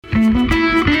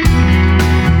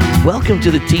Welcome to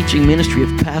the teaching ministry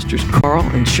of Pastors Carl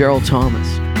and Cheryl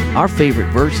Thomas. Our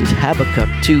favorite verse is Habakkuk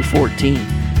 2:14.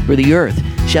 For the earth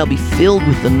shall be filled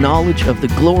with the knowledge of the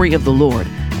glory of the Lord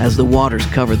as the waters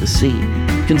cover the sea.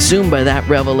 Consumed by that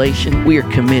revelation, we are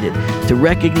committed to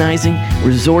recognizing,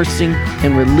 resourcing,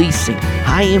 and releasing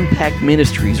high-impact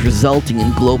ministries resulting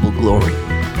in global glory,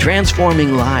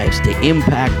 transforming lives to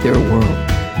impact their world.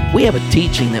 We have a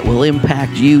teaching that will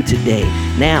impact you today.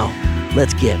 Now,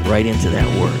 let's get right into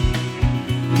that word.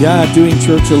 Yeah, doing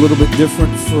church a little bit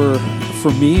different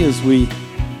for me as we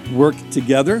work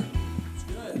together.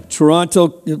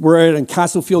 Toronto, we're at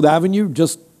Castlefield Avenue,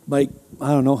 just like,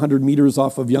 100 meters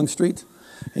off of Yonge Street.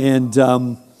 And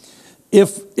the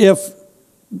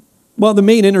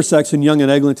main intersection, Yonge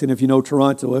and Eglinton, if you know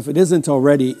Toronto, if it isn't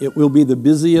already, it will be the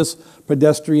busiest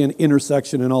pedestrian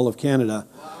intersection in all of Canada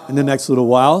in the next little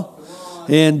while.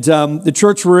 And the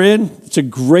church we're in, it's a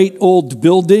great old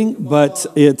building, but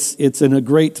it's in a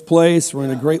great place. We're in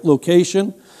a great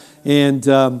location. And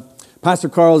Pastor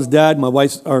Carl's dad,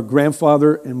 our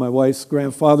grandfather, and my wife's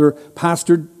grandfather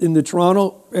pastored in the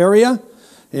Toronto area.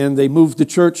 And they moved the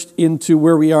church into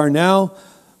where we are now.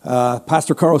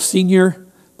 Pastor Carl Sr.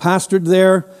 pastored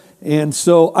there. And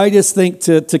so I just think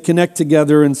to connect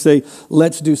together and say,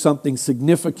 let's do something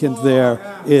significant there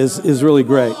is really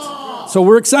great. So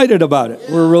we're excited about it.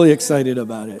 We're really excited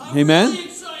about it. Amen? Really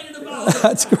excited about it.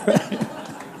 That's great.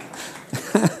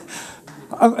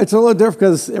 It's a little different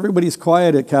because everybody's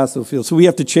quiet at Castlefield, so we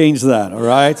have to change that, all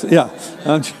right? Yeah.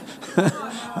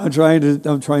 I'm trying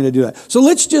to do that. So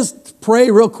let's just pray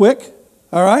real quick,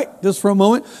 all right? Just for a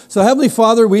moment. So Heavenly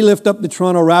Father, we lift up the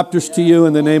Toronto Raptors to you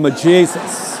in the name of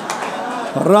Jesus.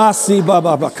 Rasi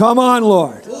Baba. Come on,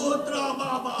 Lord.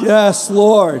 Yes,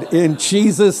 Lord. In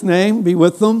Jesus' name, be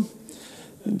with them.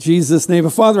 In Jesus' name.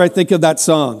 But Father, I think of that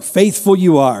song, Faithful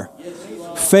You Are.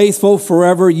 Faithful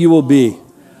forever you will be.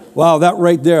 Wow, that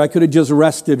right there, I could have just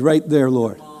rested right there,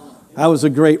 Lord. That was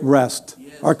a great rest.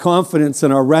 Our confidence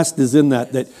and our rest is in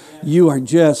that you are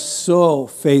just so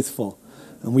faithful.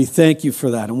 And we thank you for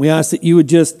that. And we ask that you would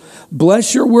just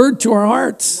bless your word to our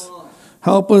hearts.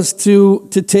 Help us to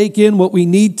take in what we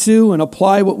need to and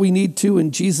apply what we need to. In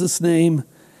Jesus' name,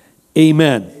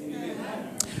 amen.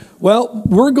 Well,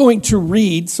 we're going to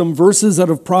read some verses out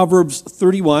of Proverbs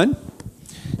 31.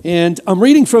 And I'm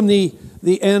reading from the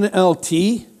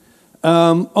NLT.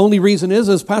 Only reason is,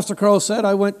 as Pastor Carl said,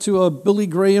 I went to a Billy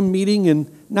Graham meeting in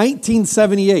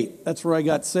 1978. That's where I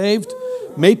got saved.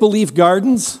 Maple Leaf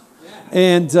Gardens.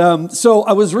 And so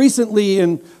I was recently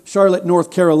in Charlotte, North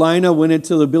Carolina, went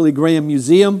into the Billy Graham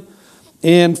Museum.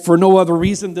 And for no other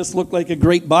reason, this looked like a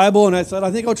great Bible. And I said, I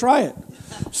think I'll try it.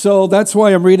 So that's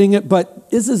why I'm reading it. But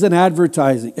this is an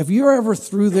advertising. If you're ever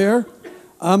through there,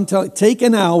 I'm telling you, take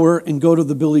an hour and go to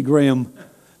the Billy Graham.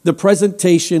 The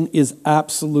presentation is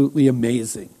absolutely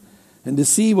amazing. And to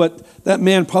see what that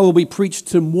man probably preached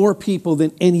to more people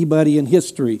than anybody in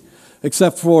history,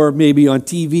 except for maybe on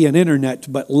TV and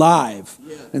internet, but live.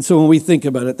 Yeah. And so when we think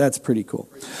about it, that's pretty cool.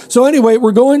 So anyway,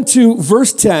 we're going to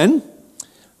verse 10,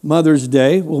 Mother's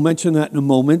Day. We'll mention that in a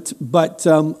moment. But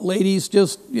ladies,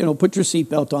 just, put your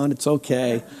seatbelt on. It's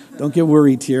okay. Don't get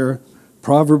worried here.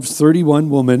 Proverbs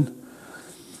 31, woman.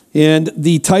 And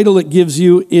the title it gives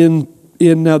you in the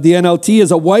NLT is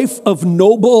A Wife of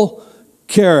Noble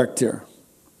Character.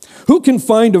 Who can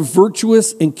find a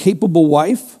virtuous and capable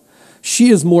wife?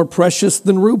 She is more precious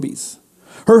than rubies.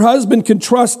 Her husband can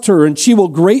trust her, and she will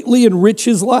greatly enrich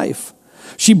his life.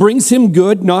 She brings him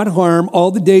good, not harm,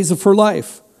 all the days of her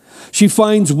life. She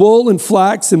finds wool and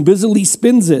flax and busily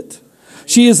spins it.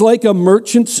 She is like a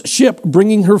merchant's ship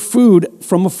bringing her food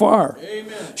from afar.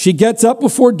 Amen. She gets up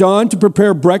before dawn to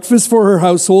prepare breakfast for her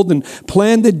household and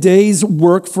plan the day's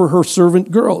work for her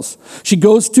servant girls. She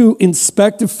goes to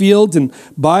inspect a field and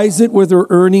buys it with her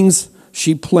earnings.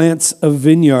 She plants a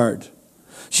vineyard.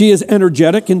 She is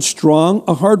energetic and strong,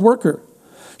 a hard worker.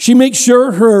 She makes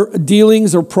sure her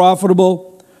dealings are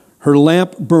profitable. Her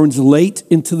lamp burns late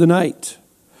into the night.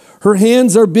 Her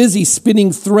hands are busy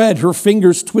spinning thread, her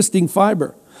fingers twisting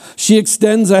fiber. She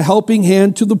extends a helping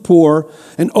hand to the poor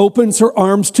and opens her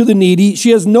arms to the needy. She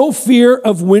has no fear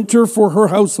of winter for her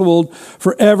household,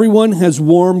 for everyone has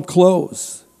warm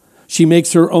clothes. She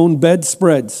makes her own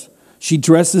bedspreads. She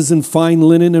dresses in fine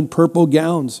linen and purple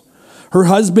gowns. Her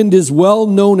husband is well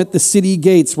known at the city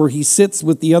gates where he sits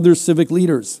with the other civic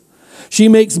leaders. She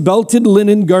makes belted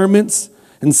linen garments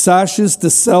and sashes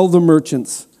to sell the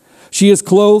merchants. She is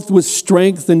clothed with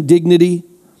strength and dignity,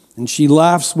 and she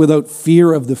laughs without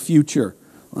fear of the future.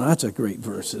 Well, that's a great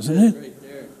verse, isn't it?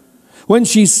 When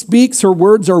she speaks, her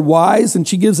words are wise, and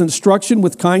she gives instruction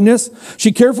with kindness.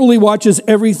 She carefully watches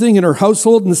everything in her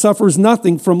household and suffers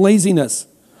nothing from laziness.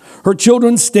 Her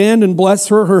children stand and bless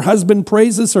her. Her husband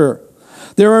praises her.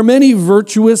 There are many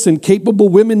virtuous and capable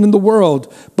women in the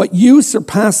world, but you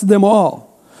surpass them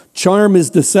all. Charm is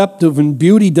deceptive and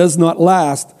beauty does not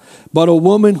last, but a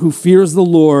woman who fears the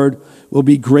Lord will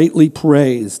be greatly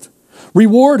praised.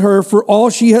 Reward her for all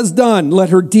she has done. Let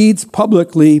her deeds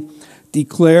publicly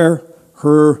declare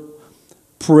her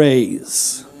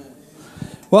praise.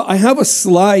 Well, I have a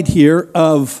slide here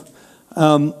of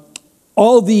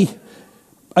all the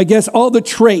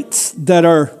traits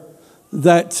that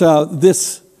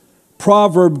this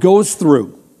proverb goes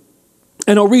through.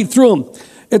 And I'll read through them.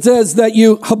 It says that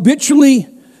you habitually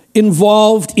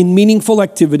involved in meaningful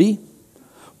activity,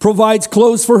 provides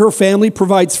clothes for her family,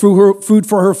 provides food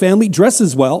for her family,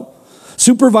 dresses well,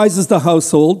 supervises the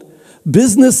household,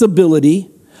 business ability,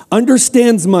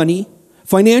 understands money,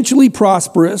 financially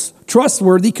prosperous,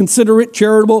 trustworthy, considerate,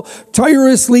 charitable,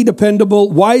 tirelessly dependable,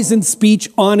 wise in speech,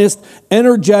 honest,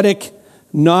 energetic,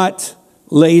 not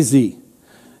lazy.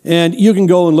 And you can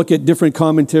go and look at different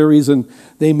commentaries, and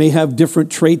they may have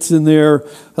different traits in there,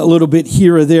 a little bit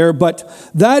here or there, but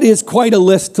that is quite a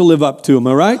list to live up to, am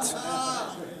I right?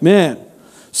 Man.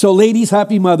 So ladies,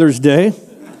 happy Mother's Day.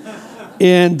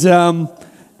 And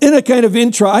in a kind of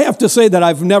intro, I have to say that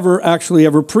I've never actually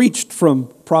ever preached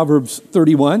from Proverbs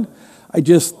 31. I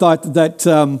just thought that,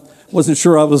 wasn't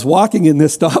sure I was walking in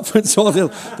this stuff, and so I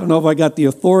don't know if I got the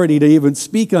authority to even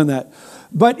speak on that.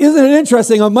 But isn't it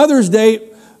interesting, on Mother's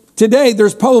Day, today,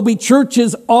 there's probably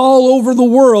churches all over the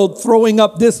world throwing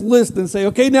up this list and say,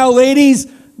 okay, now ladies,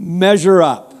 measure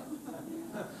up.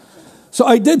 So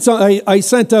I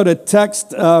sent out a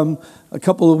text a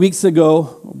couple of weeks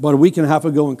ago, about a week and a half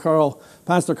ago, and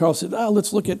Pastor Carl said,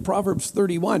 let's look at Proverbs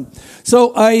 31.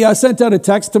 So I sent out a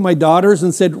text to my daughters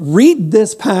and said, read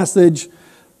this passage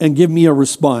and give me a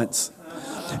response.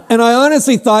 And I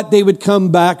honestly thought they would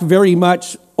come back very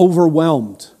much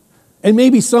overwhelmed. And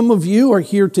maybe some of you are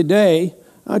here today,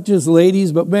 not just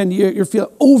ladies, but men, you're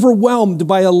feeling overwhelmed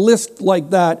by a list like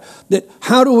that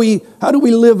how do we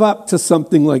live up to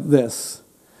something like this?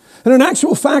 And in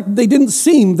actual fact, they didn't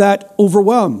seem that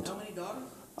overwhelmed. How many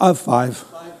daughters? 5.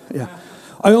 Yeah.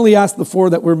 I only asked the 4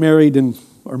 that were married and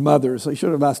are mothers. I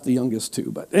should have asked the youngest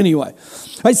 2, but anyway.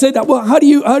 I said, well, how do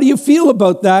you feel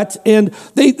about that? And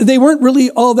they weren't really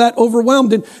all that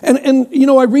overwhelmed. And you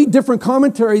know, I read different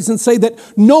commentaries and say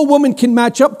that no woman can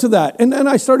match up to that. And then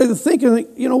I started to think,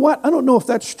 you know what? I don't know if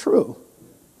that's true.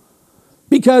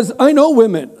 Because I know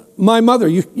women. My mother,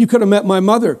 you could have met my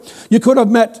mother. You could have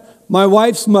met my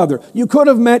wife's mother. You could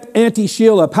have met Auntie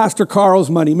Sheila, Pastor Carl's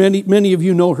money. Many of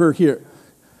you know her here.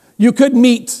 You could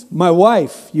meet my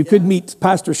wife. You could meet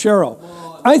Pastor Cheryl.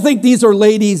 I think these are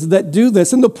ladies that do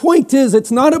this. And the point is, it's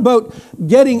not about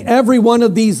getting every one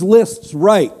of these lists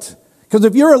right. Because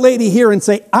if you're a lady here and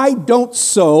say, I don't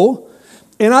sew,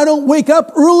 and I don't wake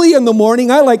up early in the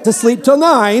morning, I like to sleep till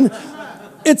 9,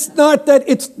 it's not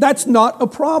that's not a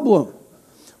problem.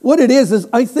 What it is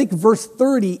I think verse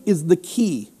 30 is the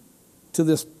key to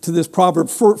this proverb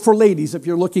for ladies, if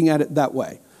you're looking at it that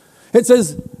way. It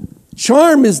says,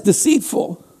 charm is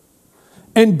deceitful,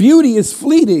 and beauty is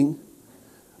fleeting,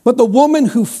 but the woman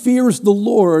who fears the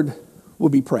Lord will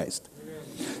be praised.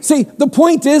 See, the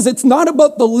point is, it's not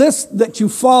about the list that you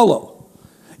follow.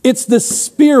 It's the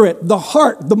spirit, the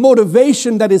heart, the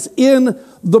motivation that is in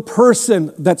the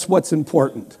person that's what's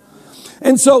important.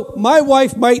 And so my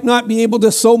wife might not be able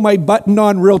to sew my button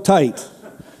on real tight.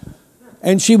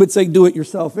 And she would say, do it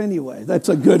yourself anyway. That's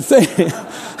a good thing.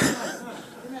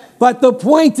 But the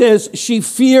point is, she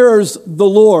fears the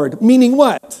Lord. Meaning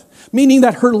what? Meaning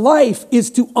that her life is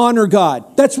to honor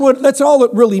God. That's all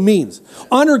it really means.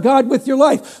 Honor God with your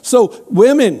life. So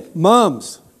women,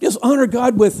 moms, just honor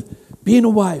God with being a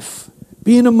wife,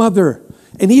 being a mother.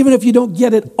 And even if you don't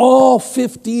get it all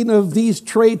 15 of these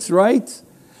traits right,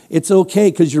 it's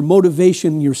okay, because your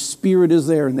motivation, your spirit is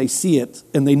there, and they see it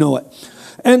and they know it.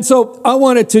 And so I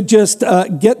wanted to just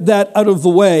get that out of the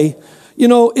way. You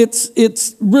know,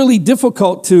 it's really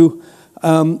difficult to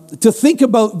think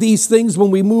about these things when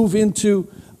we move into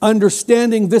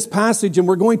understanding this passage, and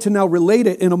we're going to now relate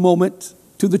it in a moment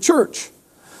to the church.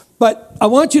 But I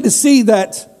want you to see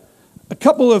that a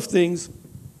couple of things.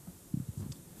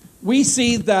 We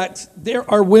see that there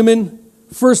are women,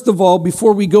 first of all,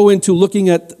 before we go into looking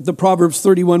at the Proverbs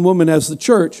 31 woman as the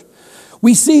church,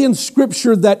 we see in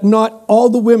Scripture that not all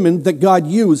the women that God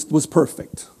used was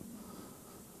perfect.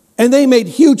 And they made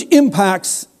huge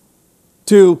impacts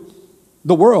to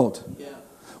the world. Yeah.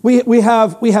 We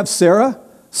have Sarah,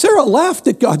 Sarah laughed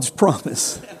at God's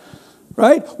promise,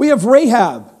 right? We have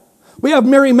Rahab. We have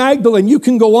Mary Magdalene. You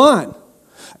can go on.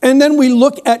 And then we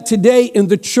look at today in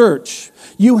the church.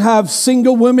 You have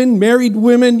single women, married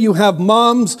women, you have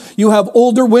moms, you have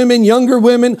older women, younger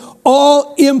women,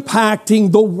 all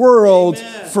impacting the world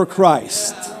for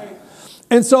Christ.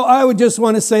 And so I would just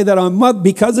want to say that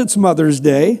because it's Mother's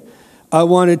Day, I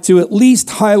wanted to at least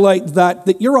highlight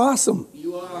that you're awesome.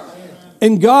 You are.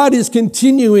 And God is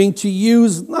continuing to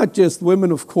use not just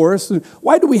women, of course.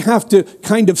 Why do we have to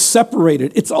kind of separate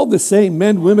it? It's all the same,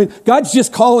 men, women. God's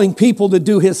just calling people to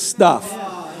do his stuff.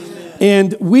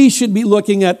 And we should be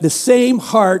looking at the same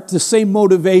heart, the same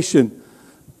motivation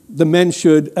the men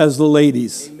should as the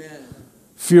ladies. Amen.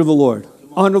 Fear the Lord.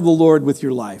 Honor the Lord with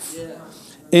your life. Yeah.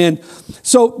 And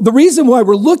so the reason why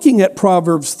we're looking at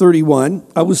Proverbs 31,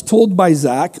 I was told by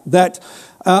Zach that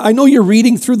I know you're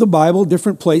reading through the Bible,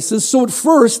 different places. So at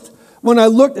first, when I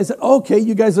looked, I said, okay,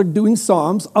 you guys are doing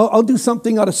Psalms. I'll do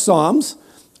something out of Psalms.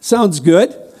 Sounds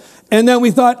good. And then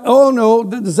we thought, oh no,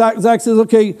 Zach says,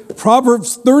 okay,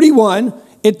 Proverbs 31,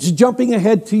 it's jumping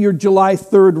ahead to your July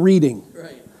 3rd reading.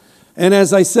 Right. And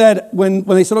as I said, when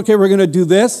they said, okay, we're going to do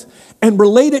this, and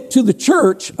relate it to the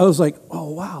church, I was like,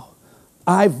 oh wow,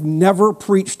 I've never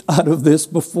preached out of this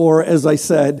before, as I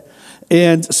said.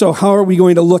 And so how are we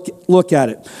going to look at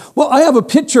it? Well, I have a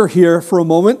picture here for a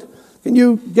moment. Can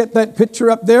you get that picture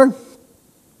up there?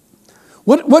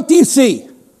 What do you see?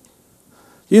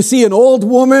 Do you see an old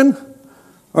woman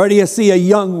or do you see a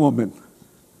young woman?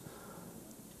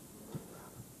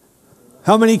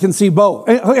 How many can see both?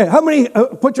 Okay, how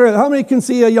many can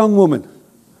see a young woman?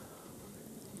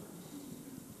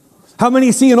 How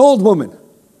many see an old woman?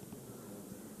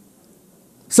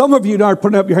 Some of you aren't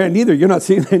putting up your hand either. You're not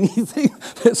seeing anything.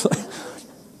 It's like,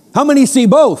 how many see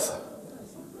both?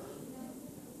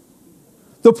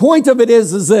 The point of it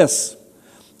is this,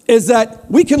 is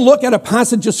that we can look at a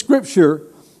passage of Scripture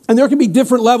and there can be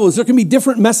different levels. There can be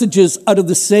different messages out of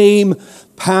the same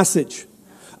passage.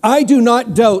 I do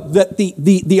not doubt that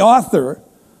the author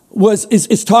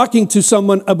is talking to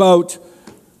someone about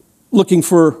looking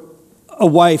for a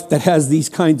wife that has these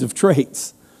kinds of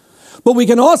traits. But we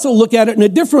can also look at it in a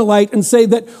different light and say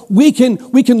that we can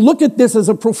look at this as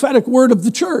a prophetic word of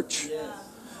the church. Yes.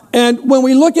 And when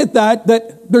we look at that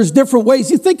there's different ways.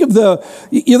 You think in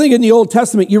the Old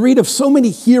Testament, you read of so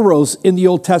many heroes in the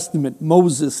Old Testament,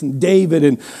 Moses and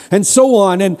David and so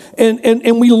on.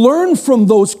 And we learn from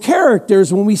those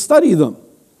characters when we study them.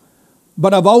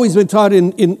 But I've always been taught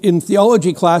in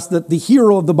theology class that the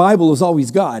hero of the Bible is always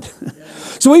God.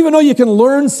 So even though you can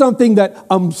learn something that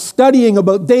I'm studying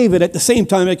about David, at the same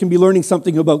time I can be learning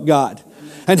something about God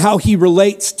and how he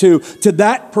relates to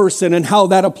that person and how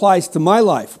that applies to my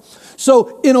life.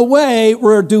 So in a way,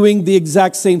 we're doing the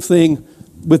exact same thing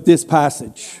with this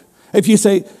passage. If you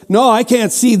say, no, I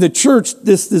can't see the church,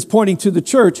 this is pointing to the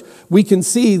church, we can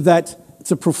see that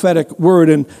it's a prophetic word.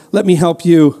 And let me help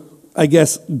you, I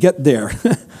guess, get there.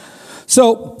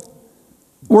 So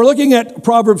we're looking at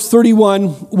Proverbs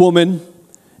 31 woman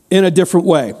in a different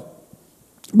way.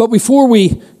 But before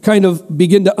we kind of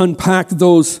begin to unpack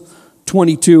those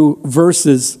 22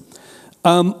 verses,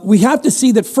 we have to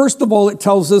see that first of all, it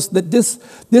tells us that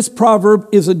this proverb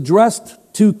is addressed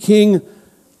to King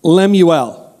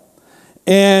Lemuel.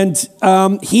 And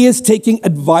he is taking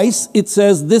advice. It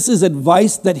says this is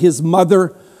advice that his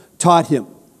mother taught him.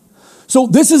 So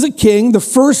this is a king. The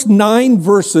first 9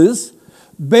 verses,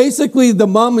 basically the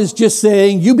mom is just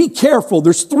saying, you be careful.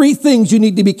 There's 3 things you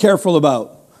need to be careful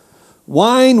about.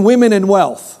 Wine, women, and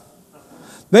wealth.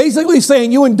 Basically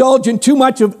saying you indulge in too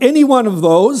much of any one of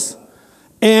those,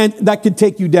 and that could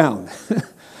take you down.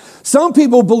 Some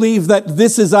people believe that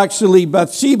this is actually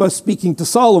Bathsheba speaking to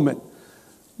Solomon.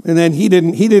 And then he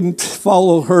didn't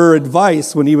follow her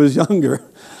advice when he was younger.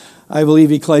 I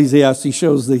believe Ecclesiastes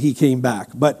shows that he came back.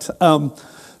 But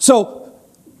so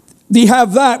you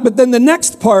have that. But then the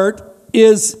next part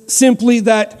is simply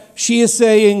that she is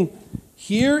saying,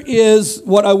 here is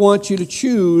what I want you to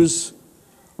choose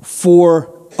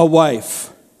for a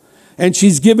wife. And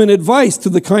she's given advice to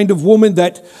the kind of woman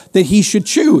that he should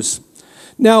choose.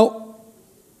 Now,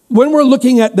 when we're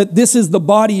looking at that this is the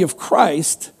body of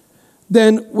Christ,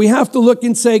 then we have to look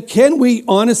and say, can we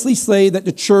honestly say that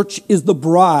the church is the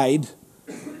bride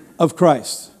of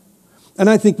Christ? And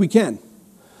I think we can.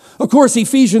 Of course,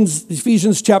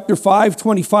 Ephesians chapter 5,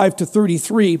 25 to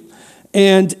 33,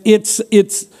 and it's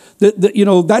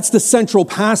that's the central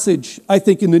passage, I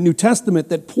think, in the New Testament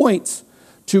that points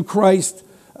to Christ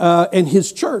and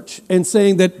his church, and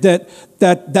saying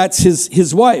that's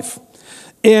his wife.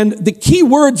 And the key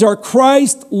words are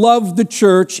Christ loved the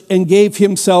church and gave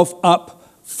himself up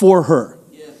for her.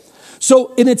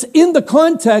 So, and it's in the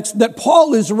context that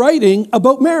Paul is writing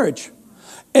about marriage.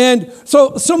 And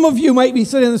so some of you might be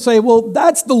sitting and say, well,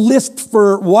 that's the list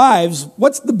for wives.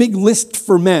 What's the big list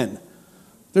for men?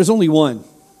 There's only one.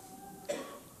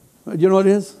 You know what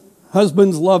it is?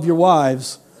 Husbands, love your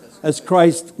wives as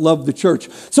Christ loved the church.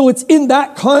 So it's in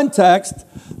that context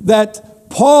that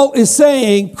Paul is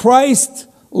saying Christ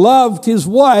loved his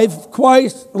wife.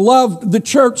 Christ loved the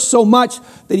church so much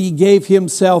that he gave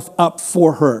himself up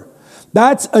for her.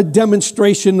 That's a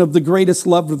demonstration of the greatest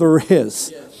love there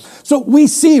is. So we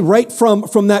see right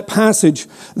from that passage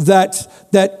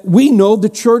that we know the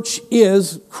church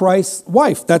is Christ's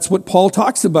wife. That's what Paul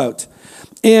talks about.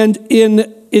 And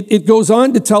it goes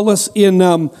on to tell us in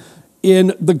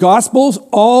the Gospels,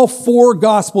 all four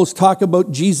Gospels talk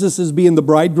about Jesus as being the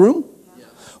bridegroom.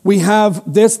 We have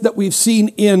this that we've seen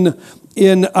in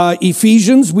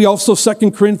Ephesians. We also,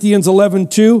 2 Corinthians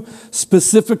 11:2,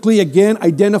 specifically again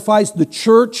identifies the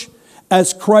church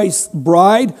as Christ's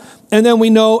bride. And then we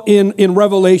know in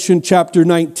Revelation chapter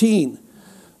 19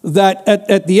 that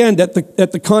at the end, at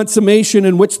the consummation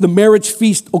in which the marriage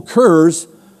feast occurs,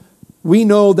 we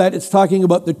know that it's talking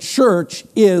about the church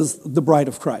is the bride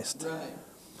of Christ. Right.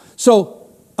 So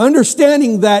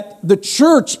understanding that the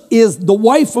church is the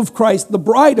wife of Christ, the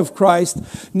bride of Christ,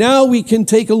 now we can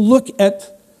take a look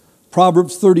at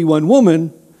Proverbs 31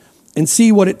 woman and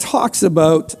see what it talks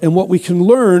about and what we can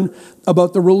learn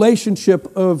about the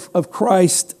relationship of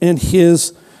Christ and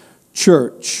his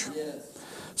church. Yes.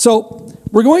 So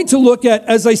we're going to look at,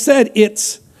 as I said,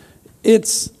 it's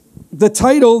the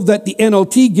title that the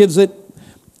NLT gives it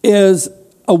is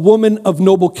A Woman of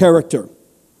Noble Character.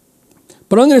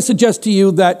 But I'm going to suggest to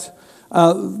you that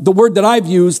the word that I've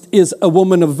used is a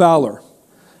woman of valor.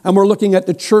 And we're looking at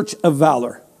the church of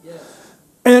valor. Yes.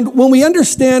 And when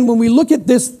we look at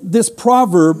this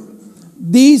proverb,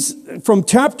 these from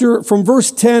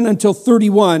verse 10 until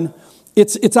 31,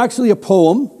 it's actually a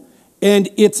poem, and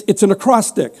it's an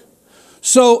acrostic.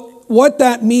 So what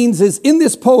that means is in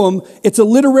this poem, it's a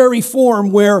literary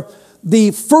form where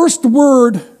the first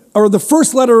word or the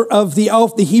first letter of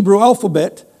the Hebrew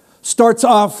alphabet starts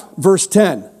off verse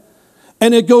 10.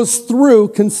 And it goes through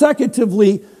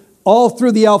consecutively all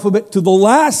through the alphabet to the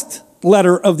last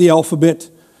letter of the alphabet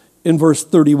in verse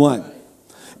 31.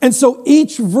 And so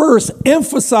each verse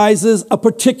emphasizes a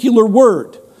particular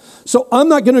word. So I'm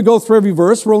not going to go through every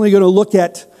verse. We're only going to look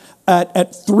at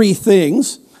three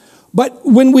things. But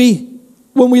when we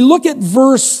look at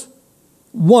verse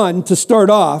 1 to start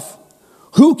off,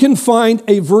 who can find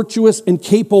a virtuous and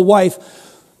capable wife?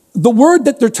 The word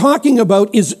that they're talking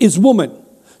about is woman.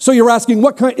 So you're asking,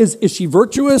 what kind is she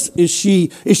virtuous? Is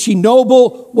she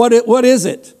noble? What is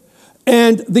it?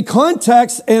 And the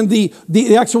context and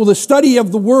the study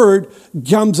of the word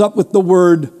comes up with the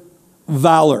word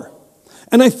valor.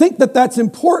 And I think that that's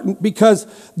important because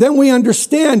then we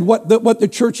understand what the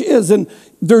church is. And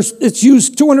it's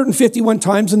used 251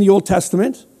 times in the Old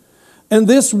Testament. And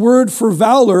this word for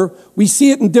valor, we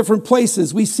see it in different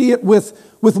places. We see it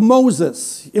with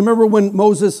Moses. You remember when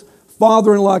Moses'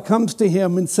 father-in-law comes to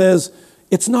him and says,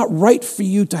 it's not right for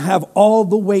you to have all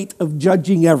the weight of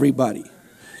judging everybody.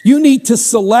 You need to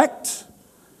select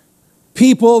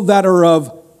people that are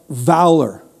of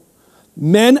valor,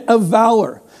 men of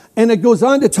valor. And it goes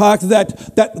on to talk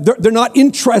that they're not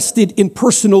interested in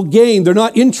personal gain. They're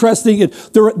not interested in,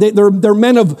 they're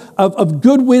men of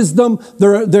good wisdom.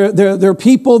 They're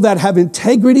people that have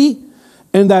integrity,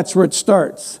 and that's where it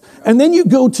starts. And then you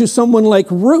go to someone like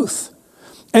Ruth.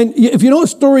 And if you know the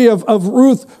story of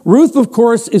Ruth, Ruth, of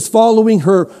course, is following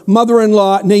her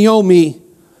mother-in-law, Naomi,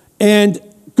 and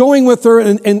going with her,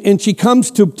 and she comes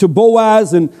to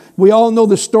Boaz, and we all know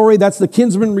the story. That's the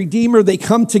kinsman redeemer. They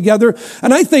come together.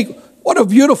 And I think, what a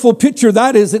beautiful picture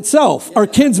that is itself. Yeah. Our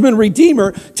kinsman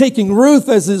redeemer taking Ruth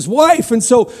as his wife. And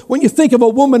so when you think of a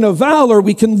woman of valor,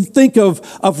 we can think of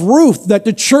Ruth, that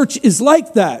the church is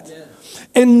like that. Yeah.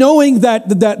 And knowing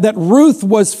that Ruth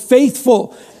was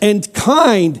faithful and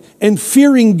kind and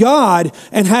fearing God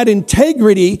and had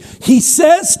integrity, he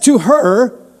says to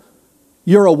her,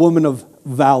 you're a woman of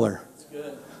valor.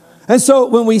 And so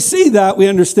when we see that, we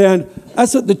understand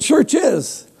that's what the church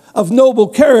is, of noble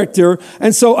character.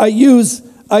 And so I use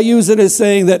it as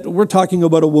saying that we're talking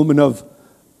about a woman of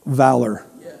valor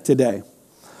today.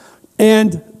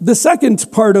 And the second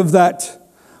part of that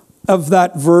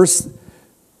verse,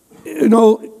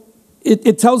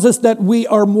 it tells us that we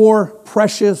are more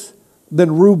precious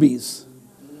than rubies,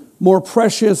 more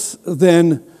precious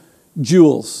than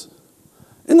jewels.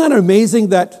 Isn't that amazing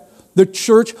that the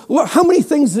church, how many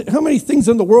things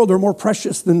in the world are more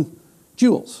precious than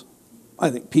jewels? I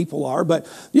think people are, but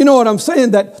you know what I'm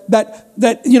saying?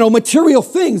 That you know, material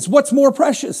things, what's more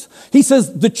precious? He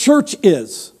says the church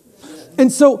is.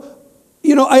 And so,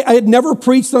 you know, I had never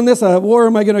preached on this. Where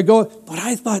am I going to go? But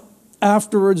I thought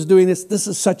afterwards doing this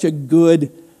is such a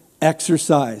good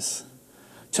exercise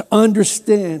to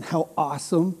understand how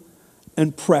awesome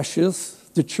and precious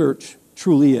the church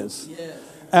truly is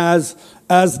as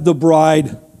the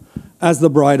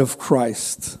bride of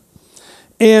Christ.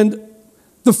 And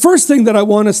the first thing that I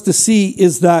want us to see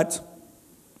is that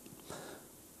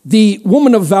the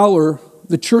woman of valor,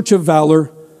 the church of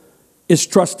valor, is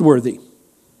trustworthy.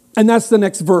 And that's the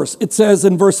next verse. It says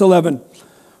in verse 11,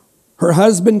 her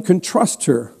husband can trust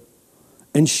her,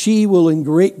 and she will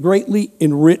greatly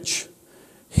enrich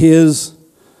his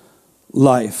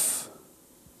life.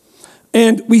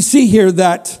 And we see here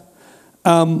that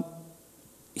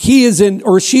she is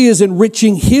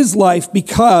enriching his life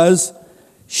because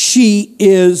she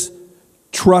is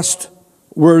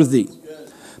trustworthy.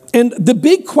 And the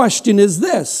big question is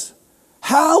this: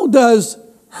 how does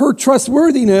her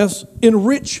trustworthiness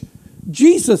enrich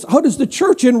Jesus? How does the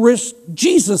church enrich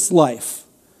Jesus' life?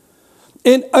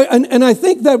 And I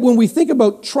think that when we think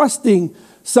about trusting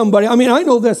somebody, I mean, I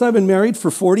know this. I've been married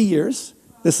for 40 years.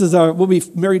 We'll be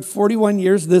married 41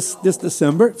 years this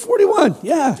December. 41,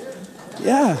 yeah.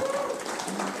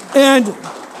 And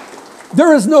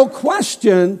there is no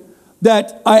question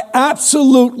that I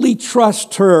absolutely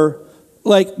trust her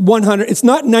like 100. It's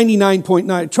not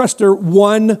 99.9. Trust her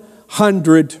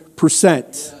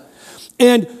 100%.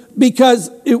 And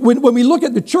because when we look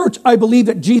at the church, I believe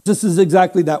that Jesus is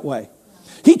exactly that way.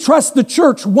 He trusts the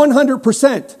church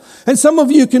 100%. And some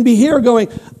of you can be here going,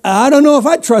 I don't know if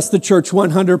I trust the church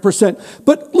 100%.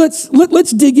 But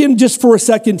let's dig in just for a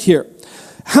second here.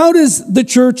 How does the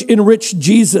church enrich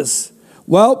Jesus?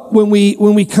 Well, when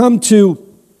we come to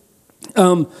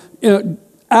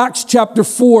Acts chapter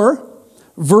 4,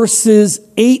 verses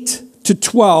 8 to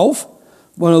 12, I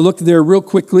want to look there real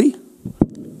quickly.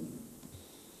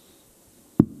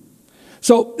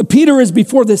 So Peter is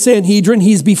before the Sanhedrin.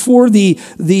 He's before the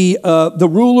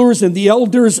rulers and the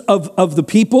elders of the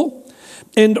people.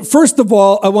 And first of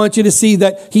all, I want you to see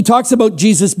that he talks about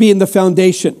Jesus being the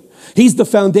foundation. He's the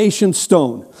foundation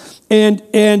stone. And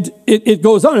it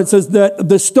goes on. It says that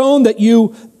the stone that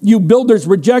you builders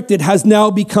rejected has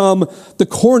now become the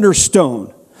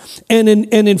cornerstone. And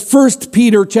in 1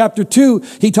 Peter chapter 2,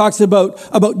 he talks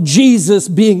about Jesus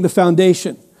being the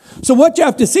foundation. So what you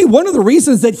have to see, one of the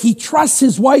reasons that he trusts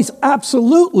his wife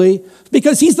absolutely,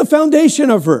 because he's the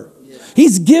foundation of her. Yeah.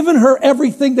 He's given her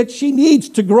everything that she needs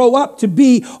to grow up to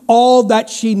be all that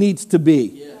she needs to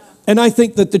be. Yeah. And I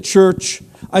think that the church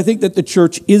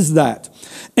is that.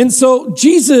 And so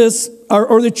Jesus,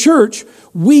 or the church,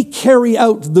 we carry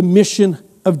out the mission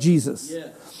of Jesus. Yeah.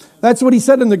 That's what he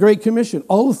said in the Great Commission.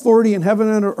 All authority in heaven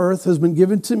and on earth has been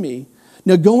given to me.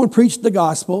 Now go and preach the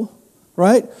gospel.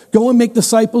 Right? Go and make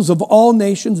disciples of all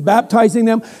nations, baptizing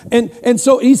them. And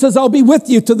so he says, I'll be with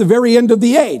you to the very end of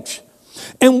the age.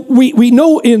 And we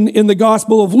know in the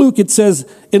Gospel of Luke, it says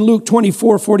in Luke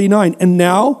 24:49, and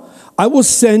now I will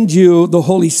send you the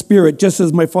Holy Spirit, just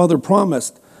as my Father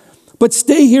promised. But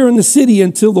stay here in the city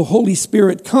until the Holy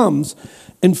Spirit comes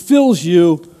and fills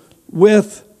you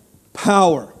with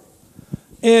power.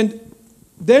 And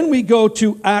then we go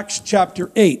to Acts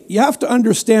chapter 8. You have to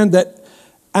understand that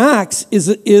Acts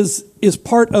is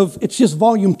part of, it's just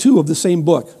volume 2 of the same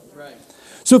book. Right.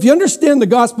 So if you understand the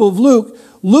Gospel of Luke,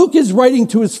 Luke is writing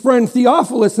to his friend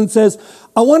Theophilus and says,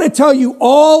 I want to tell you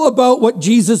all about what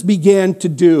Jesus began to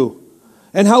do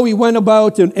and how he went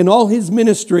about and all his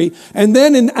ministry. And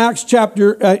then in Acts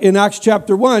chapter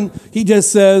 1, he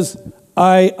just says,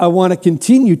 I want to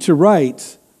continue to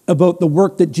write about the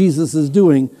work that Jesus is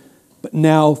doing, but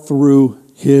now through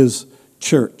his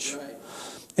church. Right.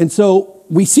 And so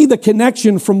we see the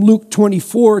connection from Luke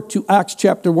 24 to Acts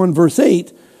chapter 1, verse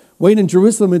 8. Wait in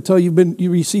Jerusalem until you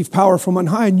receive power from on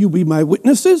high, and you'll be my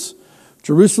witnesses.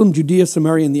 Jerusalem, Judea,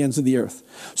 Samaria, and the ends of the earth.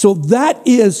 So that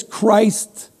is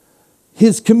Christ,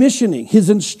 his commissioning, his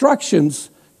instructions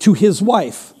to his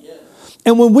wife. Yes.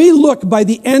 And when we look by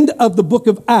the end of the book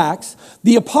of Acts,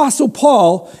 the Apostle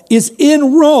Paul is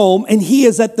in Rome, and he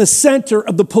is at the center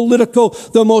of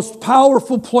the most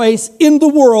powerful place in the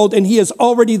world, and he is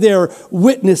already there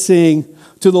witnessing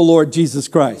to the Lord Jesus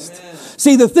Christ. Amen.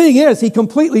 See, the thing is, he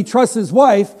completely trusts his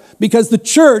wife because the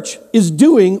church is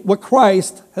doing what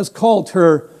Christ has called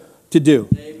her to do.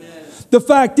 Amen. The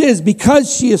fact is,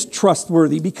 because she is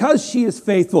trustworthy, because she is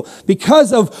faithful,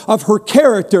 because of her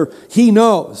character, he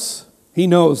knows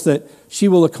that she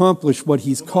will accomplish what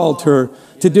he's called her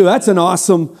to do. I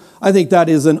think that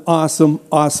is an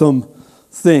awesome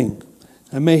thing.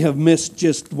 I may have missed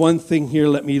just one thing here.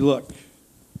 Let me look.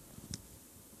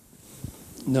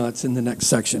 No, it's in the next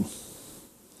section.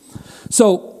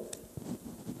 So,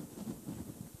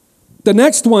 the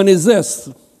next one is this.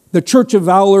 The Church of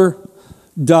Valor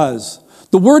does.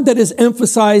 The word that is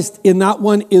emphasized in that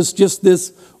one is just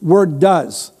this word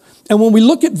does. And when we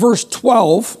look at verse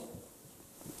 12,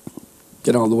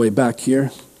 get all the way back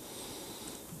here.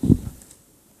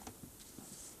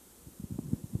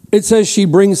 It says she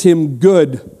brings him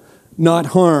good, not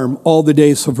harm, all the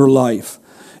days of her life.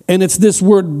 And it's this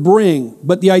word bring,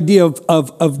 but the idea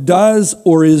of does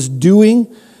or is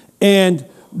doing. And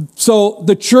so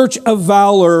the Church of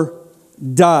Valor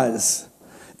does.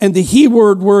 And the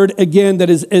Hebrew word, again, that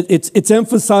is, it's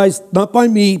emphasized not by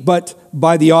me, but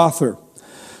by the author.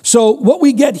 So what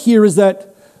we get here is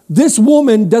that this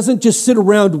woman doesn't just sit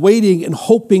around waiting and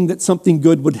hoping that something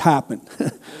good would happen.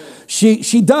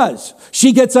 She does.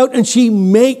 She gets out and she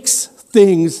makes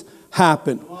things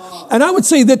happen. And I would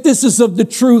say that this is of the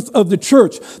truth of the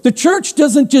church. The church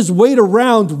doesn't just wait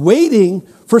around waiting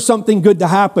for something good to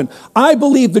happen. I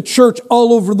believe the church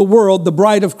all over the world, the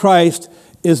bride of Christ,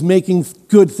 is making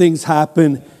good things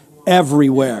happen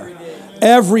everywhere.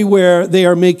 Everywhere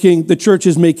the church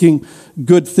is making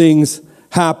good things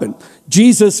happen.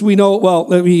 Jesus, we know,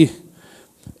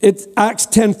 Acts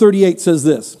 10:38 says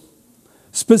this.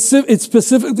 It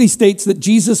specifically states that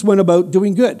Jesus went about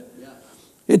doing good.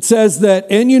 It says that,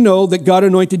 and you know that God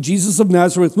anointed Jesus of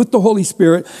Nazareth with the Holy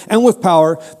Spirit and with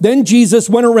power. Then Jesus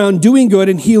went around doing good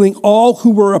and healing all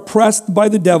who were oppressed by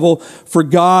the devil, for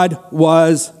God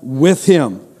was with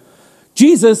him.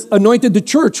 Jesus anointed the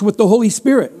church with the Holy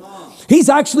Spirit. He's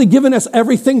actually given us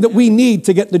everything that we need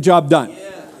to get the job done.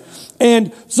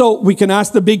 And so we can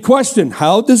ask the big question,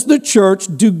 how does the church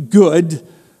do good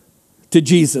to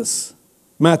Jesus?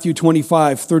 Matthew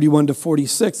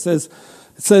 25:31-46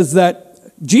 says that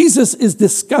Jesus is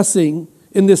discussing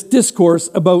in this discourse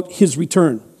about his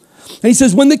return. And he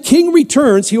says, when the king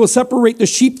returns, he will separate the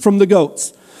sheep from the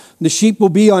goats. The sheep will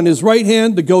be on his right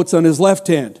hand, the goats on his left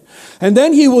hand. And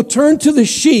then he will turn to the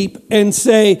sheep and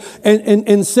say,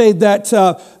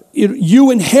 that you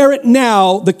inherit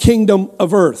now the kingdom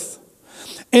of earth.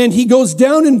 And he goes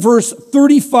down in verse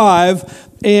 35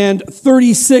 and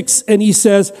 36, and he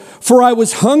says, for I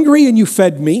was hungry and you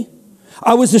fed me.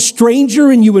 I was a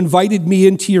stranger and you invited me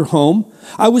into your home.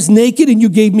 I was naked and you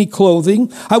gave me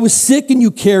clothing. I was sick and you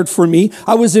cared for me.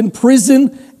 I was in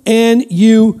prison and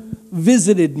you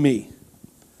visited me.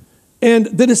 And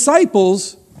the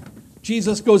disciples,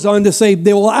 Jesus goes on to say,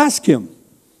 they will ask him,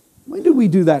 when did we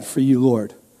do that for you,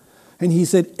 Lord? And he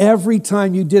said, every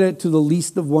time you did it to the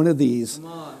least of one of these,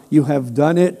 you have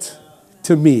done it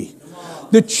to me.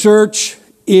 The church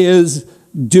is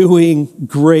doing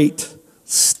great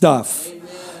stuff. Amen.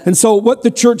 And so what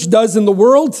the church does in the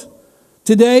world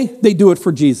today, they do it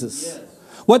for Jesus. Yes.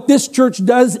 What this church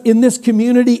does in this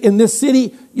community, in this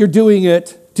city, you're doing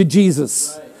it to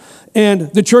Jesus. Right. And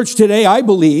the church today, I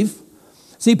believe,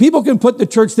 see, people can put the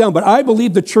church down, but I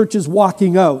believe the church is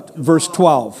walking out, verse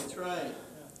 12. That's right.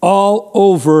 All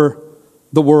over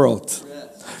the world.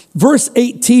 Yes. Verse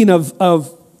 18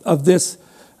 of this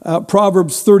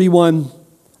Proverbs 31,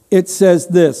 it says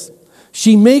this.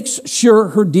 She makes sure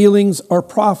her dealings are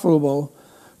profitable.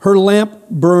 Her lamp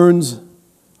burns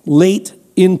late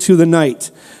into the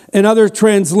night. In other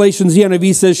translations, the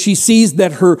NIV says she sees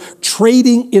that her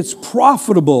trading is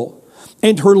profitable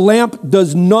and her lamp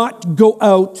does not go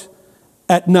out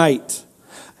at night.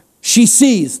 She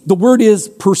sees, the word is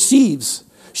perceives.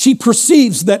 She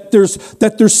perceives that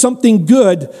there's something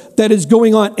good that is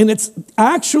going on. And it's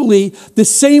actually the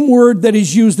same word that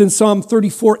is used in Psalm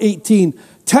 34:18.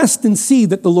 Test and see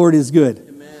that the Lord is good.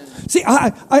 Amen. See,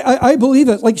 I believe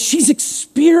it. Like she's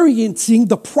experiencing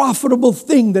the profitable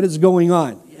thing that is going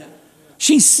on. Yeah.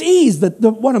 She sees that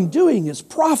what I'm doing is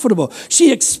profitable.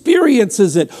 She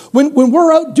experiences it. When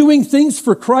we're out doing things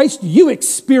for Christ, you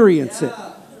experience it.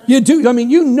 You do. I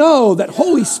mean, you know that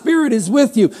Holy Spirit is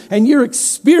with you and you're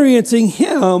experiencing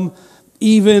Him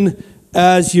even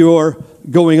as you're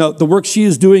going out. The work she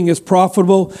is doing is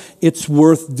profitable. It's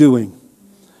worth doing.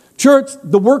 Church,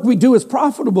 the work we do is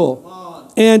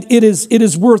profitable and it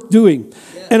is worth doing.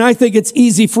 And I think it's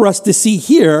easy for us to see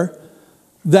here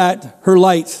that her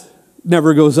light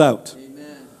never goes out.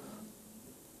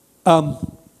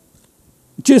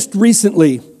 Just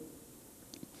recently,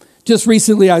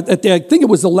 I think it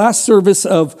was the last service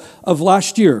of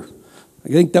last year. I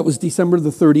think that was December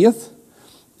the 30th.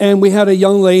 And we had a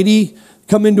young lady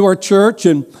come into our church,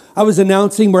 and I was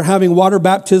announcing we're having water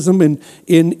baptism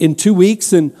in 2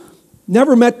 weeks, and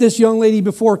never met this young lady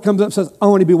before, comes up and says, I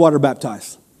want to be water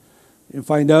baptized. and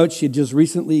find out she had just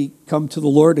recently come to the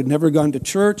Lord, had never gone to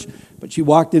church, but she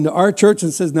walked into our church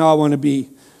and says, now I want to be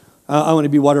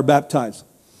water baptized.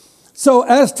 So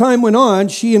as time went on,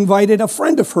 she invited a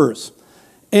friend of hers.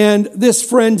 And this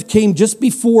friend came just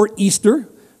before Easter.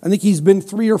 I think he's been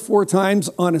 3 or 4 times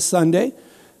on a Sunday.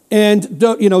 And,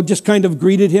 just kind of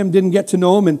greeted him, didn't get to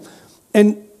know him.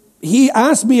 And he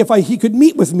asked me if he could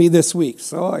meet with me this week.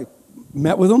 So I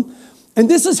met with him. And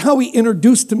this is how he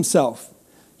introduced himself.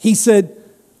 He said,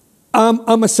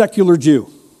 I'm a secular Jew.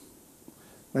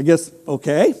 I guess,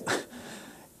 okay.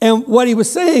 And what he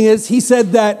was saying is, he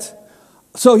said,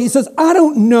 I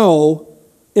don't know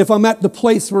if I'm at the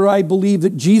place where I believe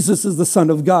that Jesus is the Son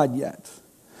of God yet.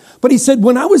 But he said,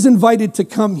 when I was invited to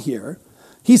come here,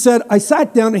 he said, I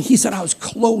sat down and he said, I was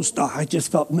closed off. I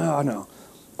just felt, no,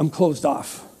 I'm closed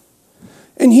off.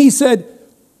 And he said,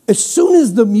 as soon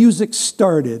as the music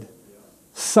started,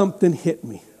 something hit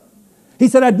me. He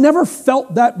said, I'd never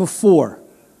felt that before.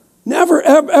 Never,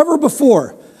 ever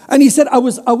before. And he said, I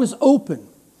was open.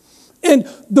 And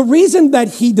the reason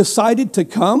that he decided to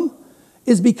come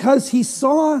is because he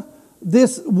saw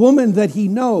this woman that he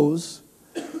knows,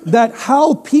 that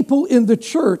how people in the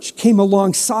church came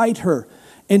alongside her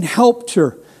and helped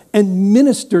her and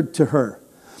ministered to her.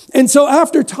 And so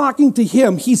after talking to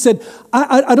him, he said,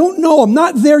 I don't know, I'm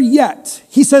not there yet.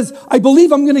 He says, I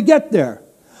believe I'm going to get there.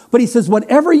 But he says,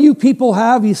 whatever you people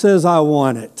have, he says, I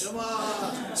want it.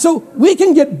 So we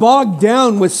can get bogged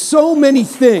down with so many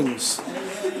things.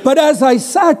 But as I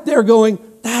sat there going,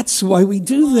 that's why we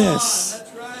do this.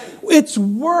 It's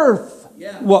worth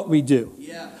what we do.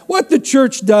 What the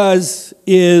church does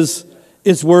is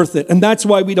worth it. And that's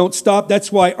why we don't stop.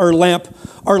 That's why our lamp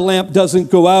doesn't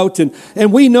go out.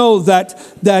 And we know that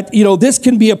this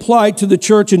can be applied to the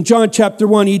church. In John chapter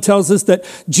 1, he tells us that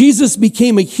Jesus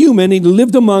became a human. He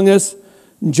lived among us.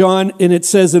 John, and it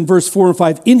says in verse 4 and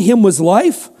 5, in him was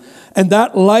life, and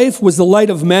that life was the light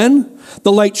of men.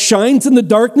 The light shines in the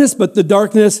darkness, but the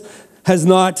darkness has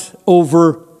not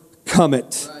overcome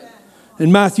it.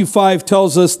 And Matthew 5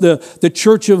 tells us the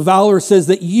Church of Valor says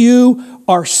that you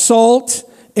are salt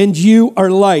and you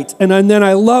are light. And then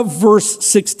I love verse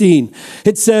 16.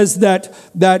 It says that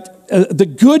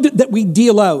the good that we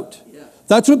deal out,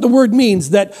 that's what the word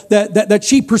means, that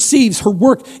she perceives her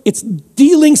work. It's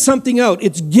dealing something out.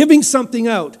 It's giving something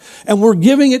out. And we're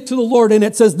giving it to the Lord. And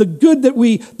it says the good that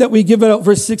we give it out,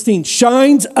 verse 16,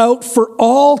 shines out for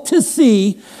all to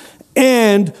see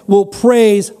and will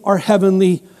praise our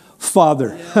heavenly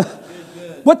Father.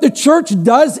 What the church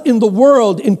does in the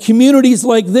world, in communities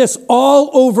like this,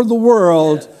 all over the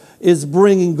world, is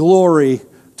bringing glory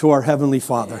to our Heavenly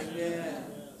Father.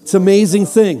 It's an amazing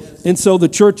thing. And so the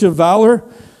Church of Valor,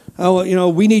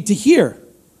 we need to hear.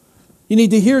 You need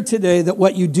to hear today that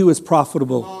what you do is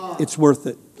profitable. It's worth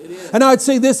it. And I would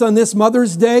say this on this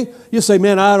Mother's Day. You say,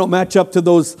 man, I don't match up to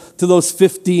those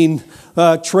 15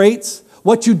 traits.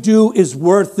 What you do is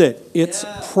worth it. It's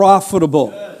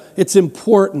profitable. It's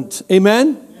important.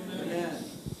 Amen? Amen?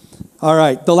 All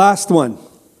right, the last one.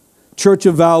 Church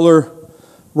of Valor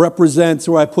represents,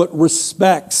 or I put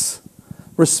respects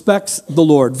the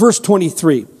Lord. Verse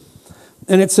 23.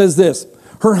 And it says this,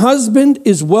 her husband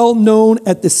is well known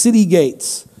at the city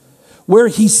gates, where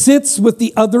he sits with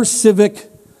the other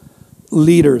civic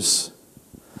leaders.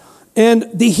 And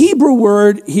the Hebrew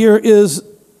word here is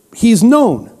he's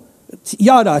known.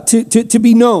 Yada, to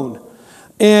be known.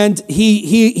 And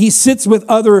he sits with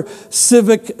other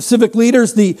civic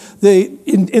leaders.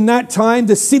 In that time,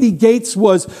 the city gates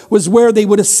was where they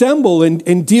would assemble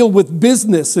and deal with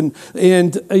business and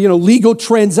legal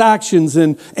transactions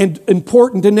and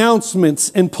important announcements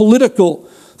and political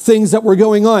things that were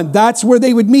going on. That's where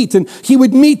they would meet. And he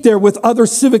would meet there with other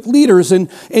civic leaders, and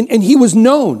he was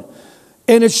known.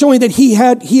 And it's showing that he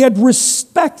had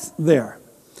respect there.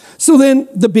 So then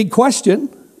the big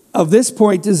question of this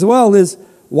point as well is,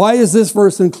 why is this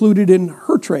verse included in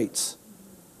her traits?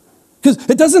 Because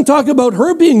it doesn't talk about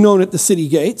her being known at the city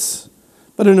gates,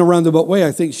 but in a roundabout way,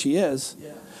 I think she is.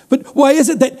 Yeah. But why is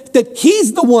it that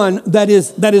he's the one that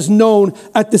is known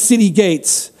at the city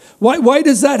gates? Why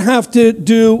does that have to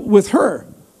do with her?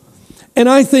 And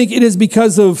I think it is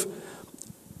because of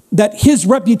that his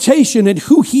reputation and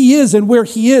who he is and where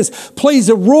he is plays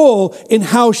a role in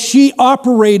how she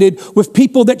operated with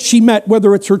people that she met,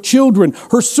 whether it's her children,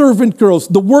 her servant girls,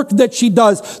 the work that she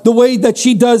does, the way that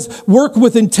she does work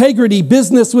with integrity,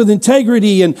 business with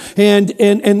integrity and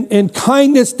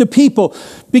kindness to people,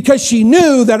 because she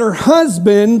knew that her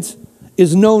husband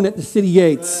is known at the city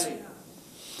gates. Right.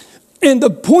 And the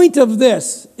point of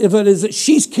this, if it is that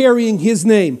she's carrying his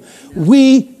name,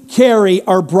 we carry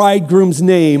our bridegroom's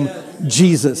name,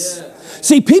 Jesus.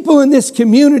 See, people in this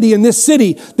community, in this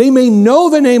city, they may know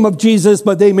the name of Jesus,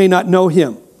 but they may not know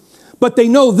him. But they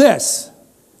know this: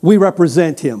 we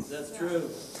represent him. That's true.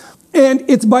 And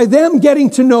it's by them getting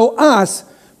to know us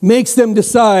makes them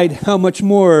decide how much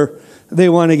more they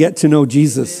want to get to know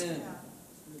Jesus. Amen.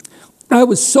 I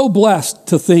was so blessed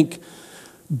to think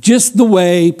just the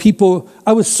way people,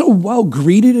 I was so well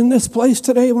greeted in this place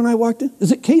today when I walked in.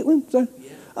 Is it Caitlin? Is that?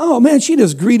 Yeah. Oh man, she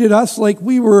just greeted us like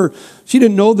she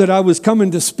didn't know that I was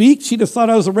coming to speak. She just thought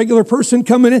I was a regular person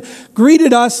coming in.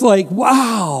 Greeted us like,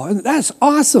 wow, and that's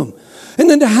awesome. And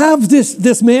then to have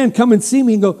this man come and see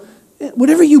me and go,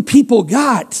 whatever you people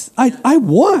got, I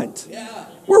want. Yeah.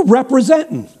 We're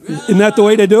representing. Isn't that the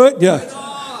way to do it? Yeah.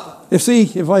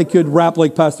 If I could rap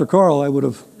like Pastor Carl, I would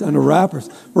have done a rap.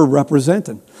 We're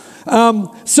representing.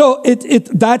 So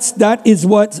that is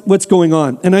what's going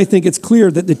on. And I think it's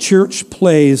clear that the church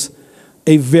plays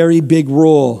a very big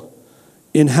role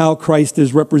in how Christ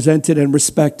is represented and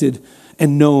respected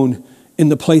and known in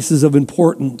the places of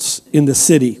importance in the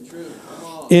city.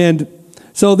 And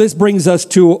so this brings us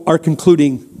to our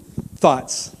concluding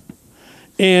thoughts.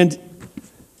 And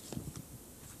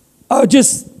I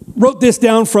just wrote this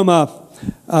down from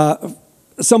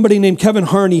somebody named Kevin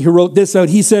Harney who wrote this out.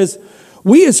 He says,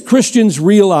 we as Christians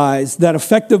realize that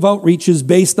effective outreach is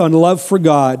based on love for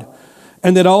God,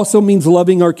 and that also means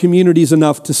loving our communities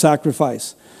enough to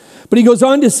sacrifice. But he goes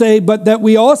on to say, but that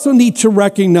we also need to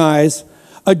recognize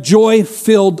a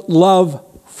joy-filled love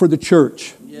for the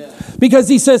church. Yeah. Because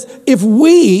he says, if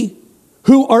we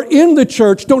who are in the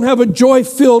church don't have a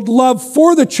joy-filled love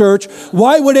for the church,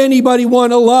 why would anybody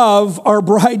want to love our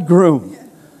bridegroom?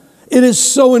 It is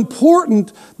so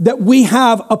important that we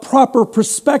have a proper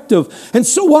perspective. And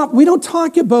so what? We don't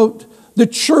talk about the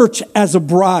church as a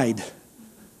bride.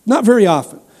 Not very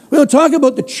often. We don't talk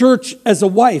about the church as a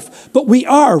wife, but we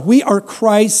are. We are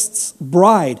Christ's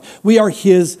bride. We are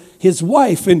his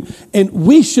wife. And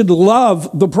we should love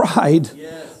the bride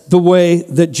the way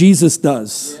that Jesus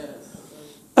does. Yes.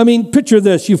 I mean, picture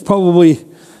this. You've probably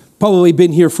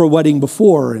been here for a wedding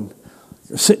before, and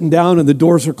you're sitting down and the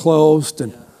doors are closed,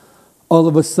 and all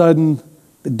of a sudden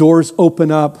the doors open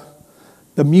up,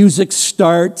 the music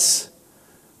starts,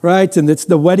 right? And it's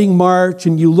the wedding march,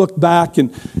 and you look back,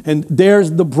 and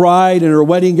there's the bride in her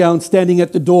wedding gown standing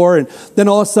at the door, and then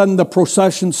all of a sudden the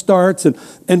procession starts,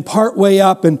 and part way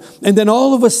up, and then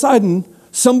all of a sudden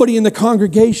somebody in the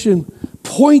congregation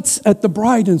points at the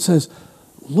bride and says,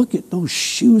 look at those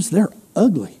shoes, they're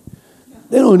ugly.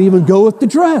 They don't even go with the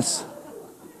dress.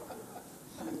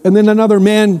 And then another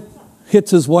man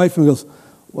hits his wife and goes,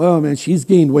 well, man, she's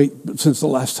gained weight since the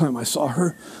last time I saw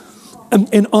her.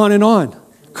 And on,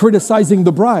 criticizing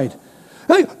the bride.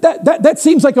 That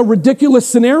seems like a ridiculous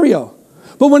scenario.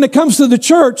 But when it comes to the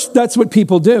church, that's what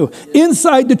people do.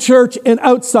 Inside the church and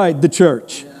outside the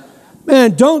church.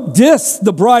 Man, don't diss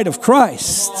the bride of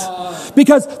Christ.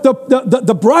 Because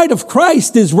the bride of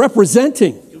Christ is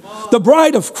representing. The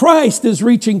bride of Christ is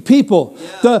reaching people.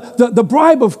 The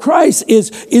bride of Christ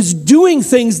is doing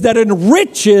things that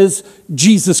enriches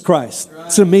Jesus Christ.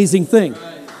 It's an amazing thing.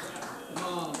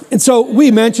 And so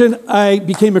we mentioned I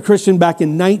became a Christian back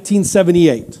in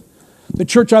 1978. The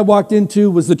church I walked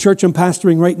into was the church I'm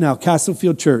pastoring right now,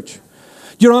 Castlefield Church.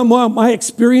 You know what my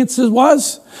experiences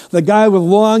was? The guy with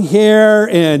long hair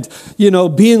and,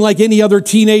 being like any other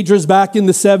teenagers back in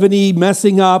the 70s,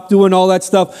 messing up, doing all that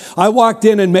stuff. I walked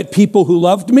in and met people who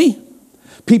loved me,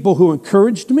 people who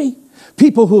encouraged me,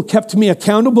 people who kept me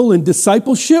accountable in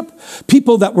discipleship,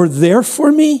 people that were there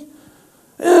for me.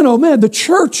 And oh man, the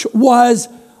church was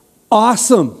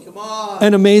awesome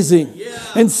and amazing. Yeah.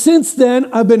 And since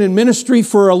then, I've been in ministry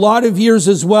for a lot of years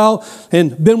as well,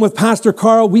 and been with Pastor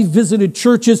Carl. We've visited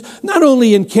churches, not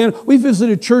only in Canada, we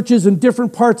visited churches in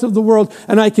different parts of the world.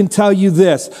 And I can tell you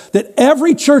this, that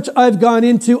every church I've gone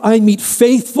into, I meet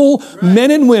faithful men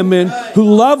and women who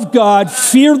love God,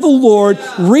 fear the Lord,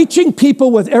 reaching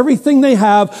people with everything they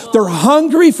have. They're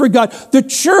hungry for God. The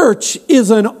church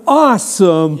is an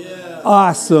awesome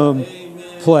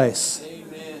place.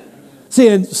 See,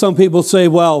 and some people say,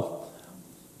 well,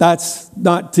 that's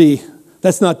not the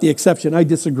exception. I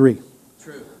disagree.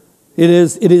 True. It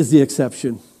is the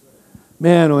exception.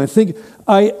 Man, I think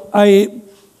have you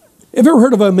ever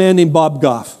heard of a man named Bob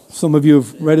Goff? Some of you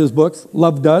have read his books,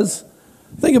 Love Does.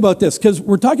 Think about this, because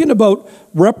we're talking about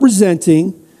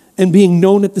representing and being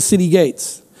known at the city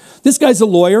gates. This guy's a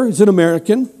lawyer, he's an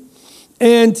American,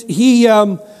 and he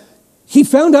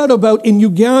found out about in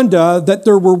Uganda that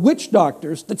there were witch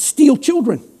doctors that steal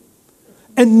children.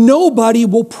 And nobody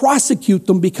will prosecute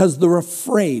them because they're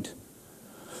afraid.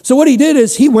 So what he did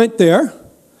is he went there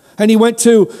And he went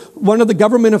to one of the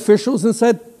government officials and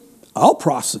said, I'll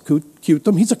prosecute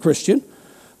them. He's a Christian.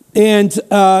 And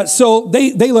so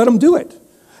they let him do it.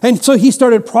 And so he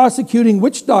started prosecuting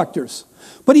witch doctors.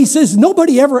 But he says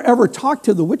nobody ever talked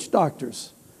to the witch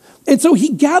doctors. And so he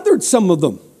gathered some of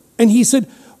them. And he said,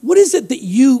 what is it that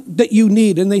you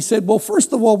need? And they said, well,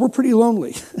 first of all, we're pretty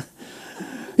lonely.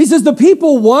 He says, the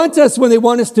people want us when they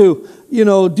want us to,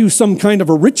 do some kind of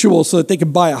a ritual so that they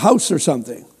can buy a house or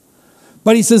something.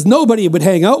 But he says, nobody would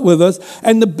hang out with us.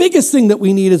 And the biggest thing that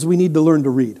we need is we need to learn to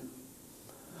read.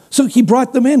 So he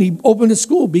brought them in. He opened a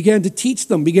school, began to teach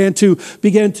them, began to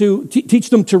teach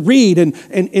them to read and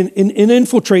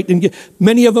infiltrate. And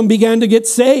many of them began to get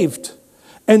saved.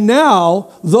 And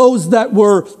now those that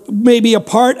were maybe a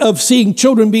part of seeing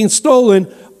children being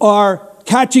stolen are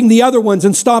catching the other ones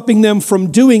and stopping them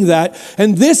from doing that.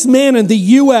 And this man in the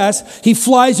U.S., he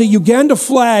flies a Uganda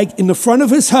flag in the front of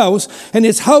his house, and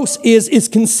his house is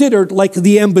considered like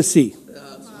the embassy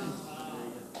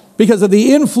because of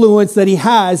the influence that he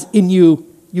has in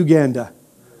Uganda.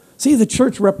 See, the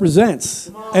church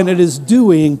represents, and it is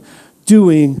doing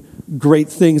great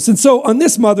things. And so on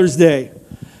this Mother's Day,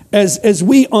 as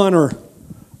we honor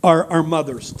our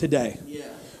mothers today,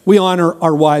 we honor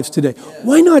our wives today,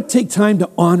 why not take time to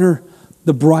honor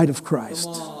the bride of Christ?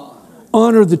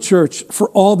 Honor the church for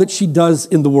all that she does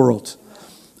in the world.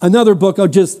 Another book, I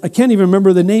can't even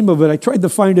remember the name of it. I tried to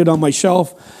find it on my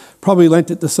shelf. Probably lent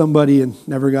it to somebody and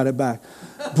never got it back.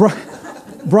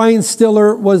 Brian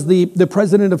Stiller was the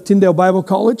president of Tyndale Bible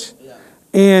College.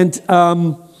 And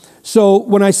so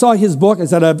when I saw his book, I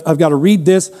said, I've got to read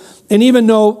this. And even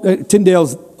though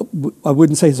Tyndale's, I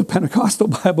wouldn't say is a Pentecostal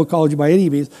Bible college by any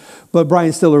means, but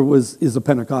Brian Stiller is a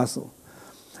Pentecostal.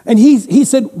 And he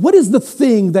said, what is the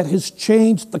thing that has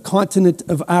changed the continent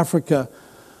of Africa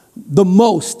the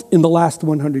most in the last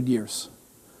 100 years?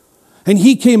 And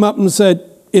he came up and said,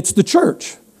 it's the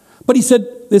church. But he said,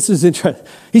 this is interesting.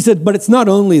 He said, but it's not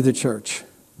only the church.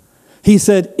 He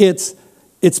said, it's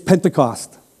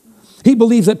Pentecost. He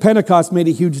believes that Pentecost made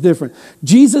a huge difference.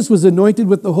 Jesus was anointed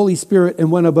with the Holy Spirit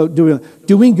and went about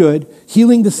doing good,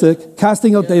 healing the sick,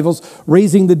 casting out devils,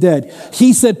 raising the dead.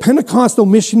 He said Pentecostal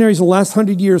missionaries in the last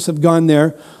 100 years have gone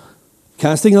there,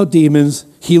 casting out demons,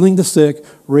 healing the sick,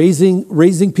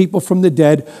 raising people from the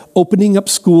dead, opening up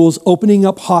schools, opening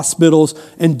up hospitals,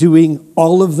 and doing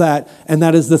all of that. And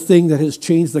that is the thing that has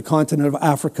changed the continent of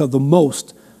Africa the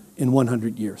most in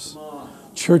 100 years.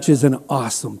 Church is an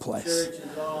awesome place.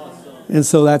 And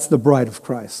so that's the bride of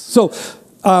Christ. So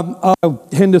I'll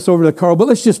hand this over to Carl, but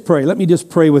let's just pray. Let me just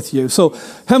pray with you. So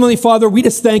Heavenly Father, we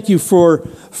just thank you for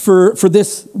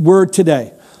this word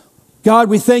today. God,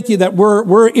 we thank you that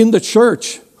we're in the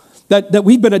church, that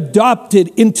we've been adopted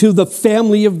into the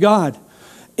family of God.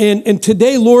 And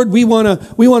today, Lord, we want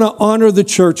to honor the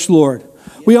church, Lord.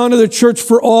 We honor the church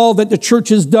for all that the church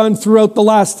has done throughout the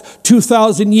last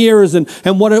 2,000 years and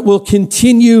what it will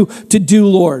continue to do,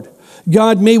 Lord.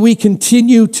 God, may we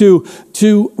continue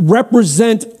to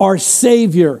represent our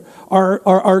Savior,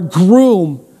 our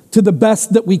groom, to the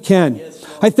best that we can. Yes,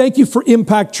 I thank you for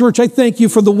Impact Church. I thank you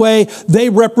for the way they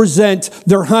represent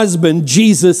their husband,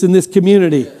 Jesus, in this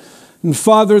community. Yes. And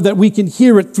Father, that we can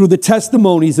hear it through the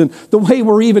testimonies and the way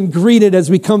we're even greeted as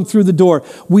we come through the door.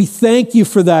 We thank you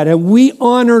for that. And we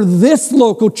honor this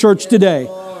local church today.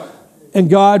 And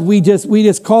God, we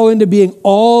just call into being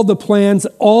all the plans,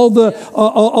 all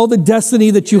the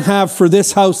destiny that you have for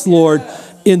this house, Lord,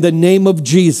 in the name of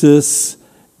Jesus.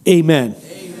 Amen.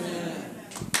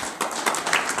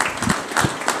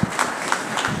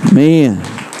 Man,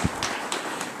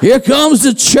 here comes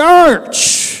the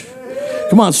church.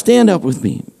 Come on, stand up with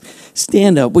me.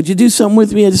 Stand up. Would you do something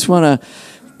with me? I just want to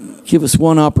give us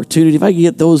one opportunity. If I could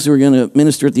get those who are going to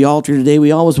minister at the altar today,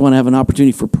 we always want to have an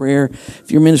opportunity for prayer. If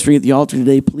you're ministering at the altar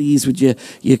today, please, would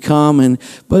you come?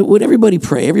 But would everybody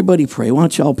pray? Everybody pray. Why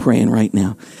don't y'all praying right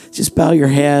now? Just bow your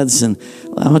heads and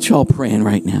why don't y'all praying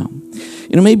right now?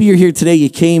 You know, maybe you're here today, you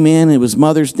came in, it was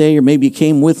Mother's Day, or maybe you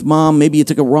came with Mom, maybe you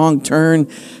took a wrong turn,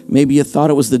 maybe you thought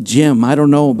it was the gym, I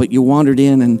don't know, but you wandered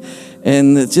in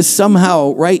and just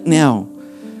somehow right now,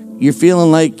 you're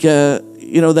feeling like,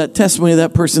 that testimony of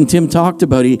that person Tim talked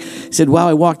about. He said, wow,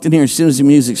 I walked in here as soon as the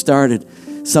music started,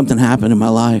 something happened in my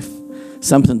life.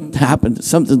 Something happened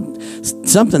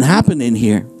in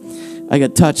here. I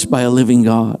got touched by a living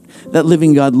God. That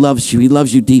living God loves you. He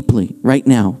loves you deeply right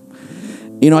now.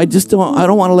 You know, I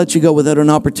don't want to let you go without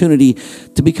an opportunity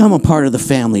to become a part of the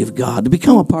family of God, to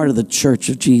become a part of the church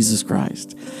of Jesus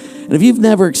Christ. And if you've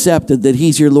never accepted that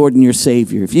he's your Lord and your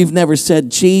Savior, if you've never said,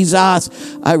 Jesus,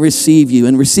 I receive you,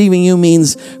 and receiving you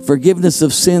means forgiveness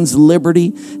of sins,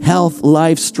 liberty, health,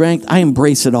 life, strength, I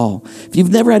embrace it all. If you've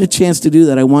never had a chance to do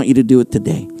that, I want you to do it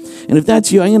today. And if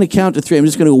that's you, I'm going to count to 3. I'm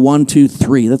just going to go 1, 2,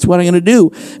 3. That's what I'm going to do.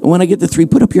 And when I get to 3,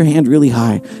 put up your hand really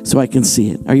high so I can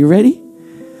see it. Are you ready?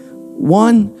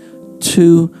 1,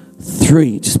 2,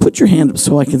 3. Just put your hand up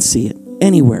so I can see it.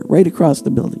 Anywhere, right across the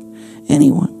building.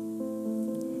 Anyone.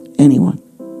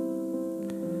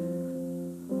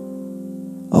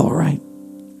 All right.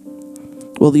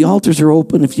 Well, the altars are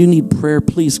open. If you need prayer,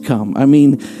 please come. I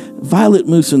mean, Violet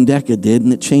Musundeka did,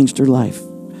 and it changed her life.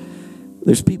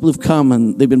 There's people who've come,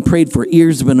 and they've been prayed for.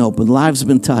 Ears have been opened. Lives have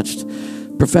been touched.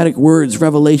 Prophetic words,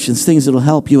 revelations, things that'll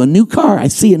help you. A new car. I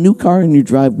see a new car in your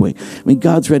driveway. I mean,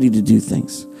 God's ready to do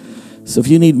things. So if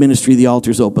you need ministry, the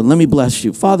altar's open. Let me bless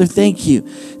you. Father, thank you.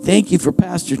 Thank you for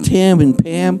Pastor Tim and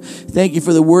Pam. Thank you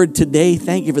for the word today.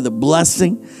 Thank you for the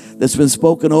blessing that's been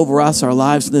spoken over us, our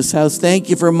lives in this house. Thank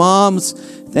you for moms.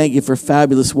 Thank you for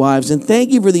fabulous wives. And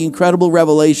thank you for the incredible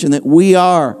revelation that we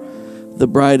are the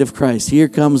bride of Christ. Here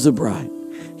comes the bride.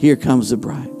 Here comes the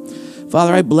bride.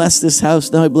 Father, I bless this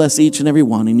house now. I bless each and every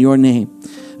one in your name.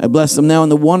 I bless them now in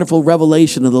the wonderful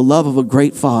revelation of the love of a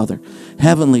great Father,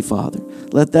 Heavenly Father.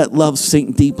 Let that love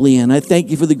sink deeply in. I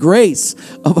thank you for the grace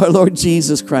of our Lord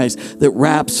Jesus Christ that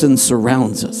wraps and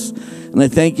surrounds us. And I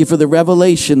thank you for the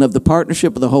revelation of the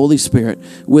partnership of the Holy Spirit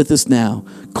with us now,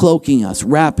 cloaking us,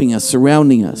 wrapping us,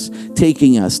 surrounding us,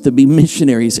 taking us to be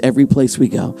missionaries every place we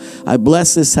go. I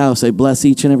bless this house. I bless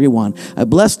each and every one. I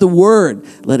bless the word.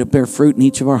 Let it bear fruit in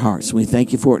each of our hearts. We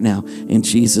thank you for it now in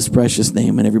Jesus' precious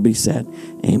name. And everybody said,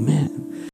 amen.